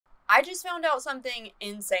I just found out something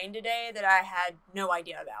insane today that I had no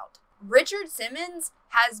idea about. Richard Simmons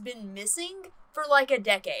has been missing for like a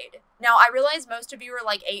decade. Now, I realize most of you are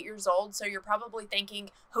like 8 years old, so you're probably thinking,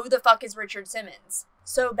 who the fuck is Richard Simmons?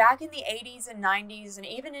 So back in the 80s and 90s and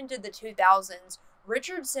even into the 2000s,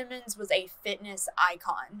 Richard Simmons was a fitness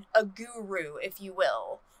icon, a guru, if you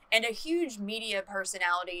will, and a huge media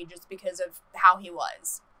personality just because of how he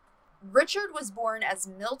was. Richard was born as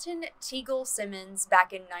Milton Teagle Simmons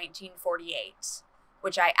back in 1948,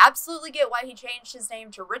 which I absolutely get why he changed his name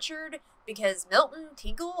to Richard, because Milton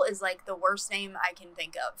Teagle is like the worst name I can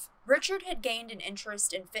think of. Richard had gained an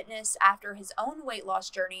interest in fitness after his own weight loss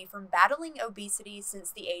journey from battling obesity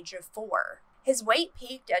since the age of 4. His weight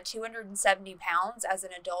peaked at 270 pounds as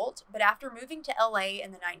an adult, but after moving to LA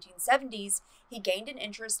in the 1970s, he gained an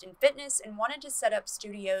interest in fitness and wanted to set up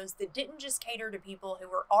studios that didn't just cater to people who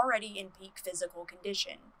were already in peak physical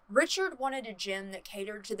condition. Richard wanted a gym that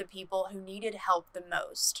catered to the people who needed help the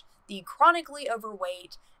most, the chronically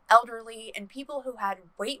overweight, elderly, and people who had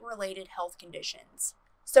weight-related health conditions.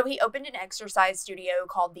 So he opened an exercise studio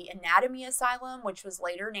called the Anatomy Asylum, which was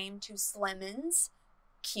later named to Slimmons.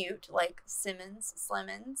 Cute, like Simmons,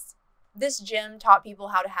 Slimmons. This gym taught people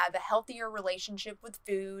how to have a healthier relationship with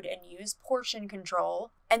food and use portion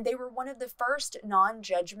control, and they were one of the first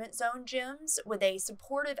non-judgment zone gyms with a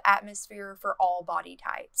supportive atmosphere for all body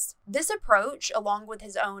types. This approach, along with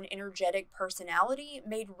his own energetic personality,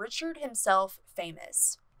 made Richard himself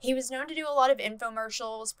famous. He was known to do a lot of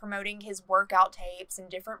infomercials promoting his workout tapes and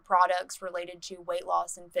different products related to weight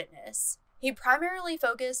loss and fitness. He primarily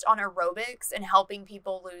focused on aerobics and helping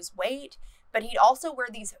people lose weight, but he'd also wear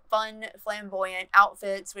these fun, flamboyant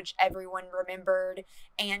outfits, which everyone remembered,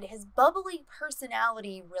 and his bubbly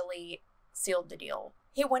personality really sealed the deal.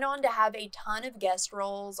 He went on to have a ton of guest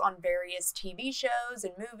roles on various TV shows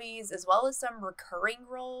and movies, as well as some recurring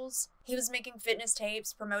roles. He was making fitness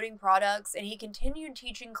tapes, promoting products, and he continued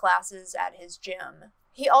teaching classes at his gym.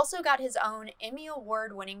 He also got his own Emmy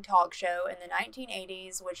Award-winning talk show in the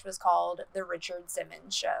 1980s, which was called The Richard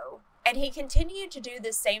Simmons Show. And he continued to do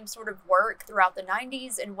this same sort of work throughout the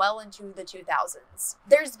 90s and well into the 2000s.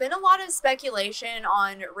 There's been a lot of speculation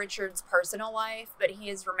on Richard's personal life, but he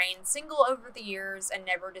has remained single over the years and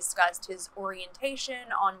never discussed his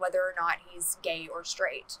orientation on whether or not he's gay or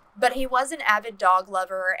straight. But he was an avid dog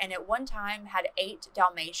lover and at one time had 8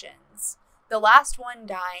 Dalmatians, the last one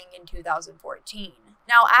dying in 2014.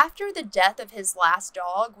 Now, after the death of his last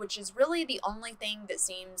dog, which is really the only thing that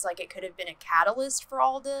seems like it could have been a catalyst for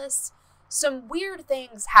all this, some weird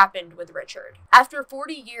things happened with Richard. After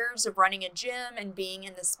 40 years of running a gym and being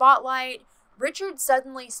in the spotlight, Richard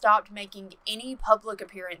suddenly stopped making any public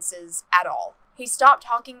appearances at all. He stopped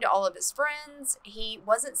talking to all of his friends, he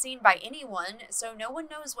wasn't seen by anyone, so no one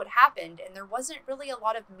knows what happened, and there wasn't really a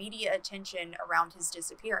lot of media attention around his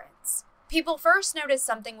disappearance. People first noticed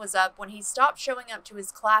something was up when he stopped showing up to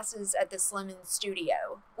his classes at the Slimmons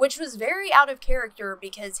studio, which was very out of character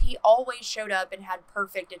because he always showed up and had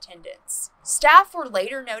perfect attendance. Staff were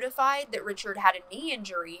later notified that Richard had a knee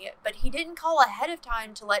injury, but he didn't call ahead of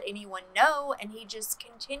time to let anyone know, and he just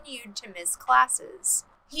continued to miss classes.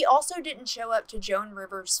 He also didn't show up to Joan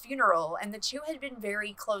Rivers' funeral, and the two had been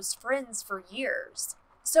very close friends for years.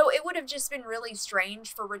 So it would have just been really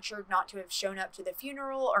strange for Richard not to have shown up to the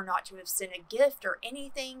funeral or not to have sent a gift or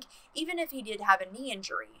anything, even if he did have a knee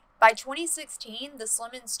injury. By 2016, the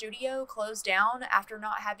Slimmons studio closed down after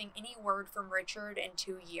not having any word from Richard in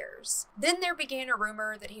 2 years. Then there began a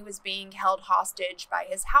rumor that he was being held hostage by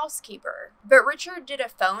his housekeeper. But Richard did a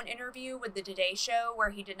phone interview with the Today Show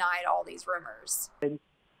where he denied all these rumors.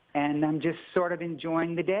 And I'm just sort of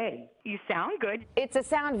enjoying the day. You sound good. It's a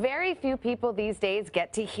sound very few people these days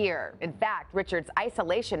get to hear. In fact, Richard's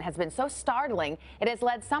isolation has been so startling, it has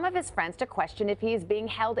led some of his friends to question if he is being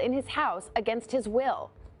held in his house against his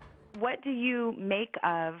will. What do you make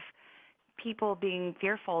of people being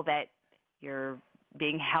fearful that you're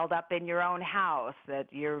being held up in your own house, that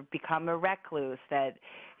you've become a recluse, that,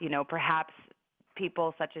 perhaps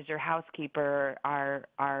people such as your housekeeper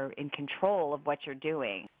are in control of what you're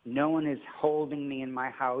doing? No one is holding me in my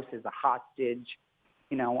house as a hostage.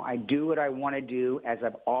 I do what I want to do, as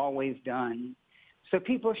I've always done. So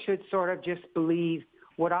people should sort of just believe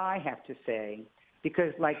what I have to say,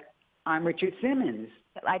 because, I'm Richard Simmons.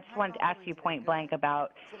 I just wanted to ask you point blank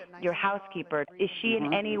about your housekeeper. Is she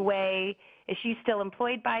in any way, is she still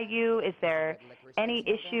employed by you? Is there any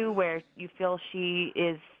issue where you feel she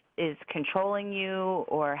is controlling you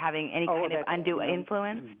or having any kind of undue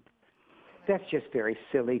influence? That's just very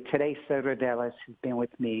silly. Today, Sotodelis has been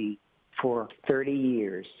with me for 30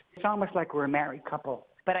 years. It's almost like we're a married couple.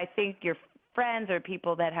 But I think friends or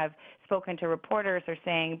people that have spoken to reporters are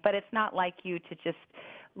saying, but it's not like you to just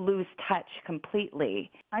lose touch completely.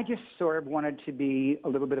 I just sort of wanted to be a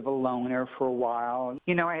little bit of a loner for a while.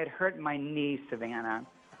 You know, I had hurt my knee, Savannah,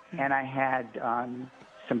 and I had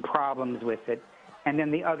some problems with it. And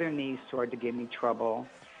then the other knee started to give me trouble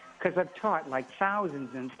because I've taught like thousands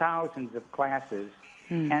and thousands of classes.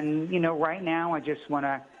 And, you know, right now I just want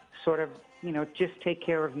to sort of, you know, just take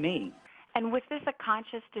care of me. And was this a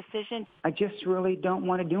conscious decision? I just really don't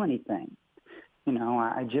want to do anything. You know,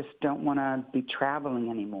 I just don't want to be traveling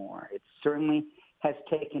anymore. It certainly has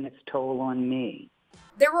taken its toll on me.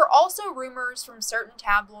 There were also rumors from certain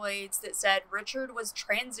tabloids that said Richard was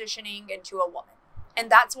transitioning into a woman. And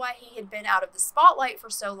that's why he had been out of the spotlight for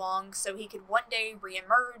so long, so he could one day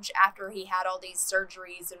reemerge after he had all these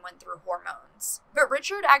surgeries and went through hormones. But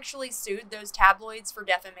Richard actually sued those tabloids for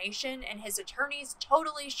defamation, and his attorneys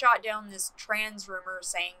totally shot down this trans rumor,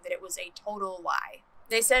 saying that it was a total lie.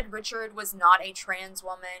 They said Richard was not a trans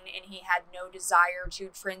woman and he had no desire to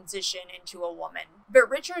transition into a woman. But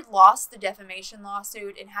Richard lost the defamation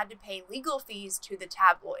lawsuit and had to pay legal fees to the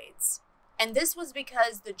tabloids. And this was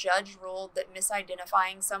because the judge ruled that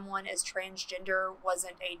misidentifying someone as transgender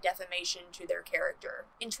wasn't a defamation to their character.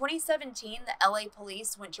 In 2017, the LA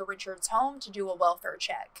police went to Richard's home to do a welfare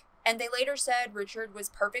check. And they later said Richard was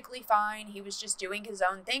perfectly fine, he was just doing his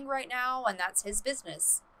own thing right now, and that's his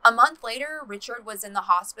business. A month later, Richard was in the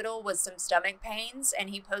hospital with some stomach pains, and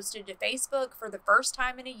he posted to Facebook for the first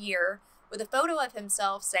time in a year with a photo of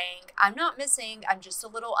himself saying, "I'm not missing, I'm just a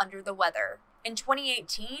little under the weather." In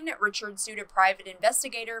 2018, Richard sued a private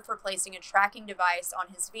investigator for placing a tracking device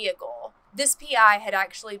on his vehicle. This PI had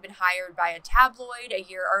actually been hired by a tabloid a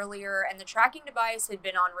year earlier, and the tracking device had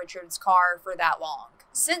been on Richard's car for that long.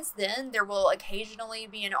 Since then, there will occasionally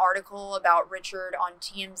be an article about Richard on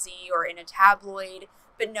TMZ or in a tabloid,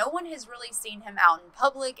 but no one has really seen him out in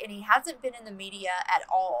public, and he hasn't been in the media at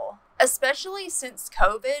all. Especially since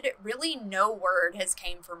COVID, really no word has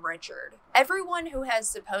came from Richard. Everyone who has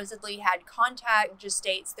supposedly had contact just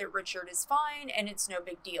states that Richard is fine and it's no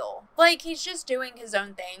big deal. Like, he's just doing his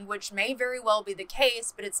own thing, which may very well be the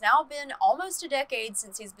case, but it's now been almost a decade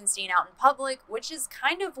since he's been seen out in public, which is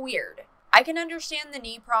kind of weird. I can understand the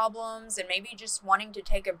knee problems and maybe just wanting to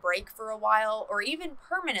take a break for a while or even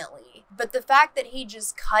permanently, but the fact that he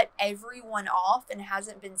just cut everyone off and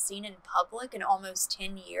hasn't been seen in public in almost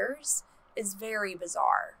 10 years is very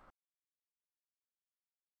bizarre.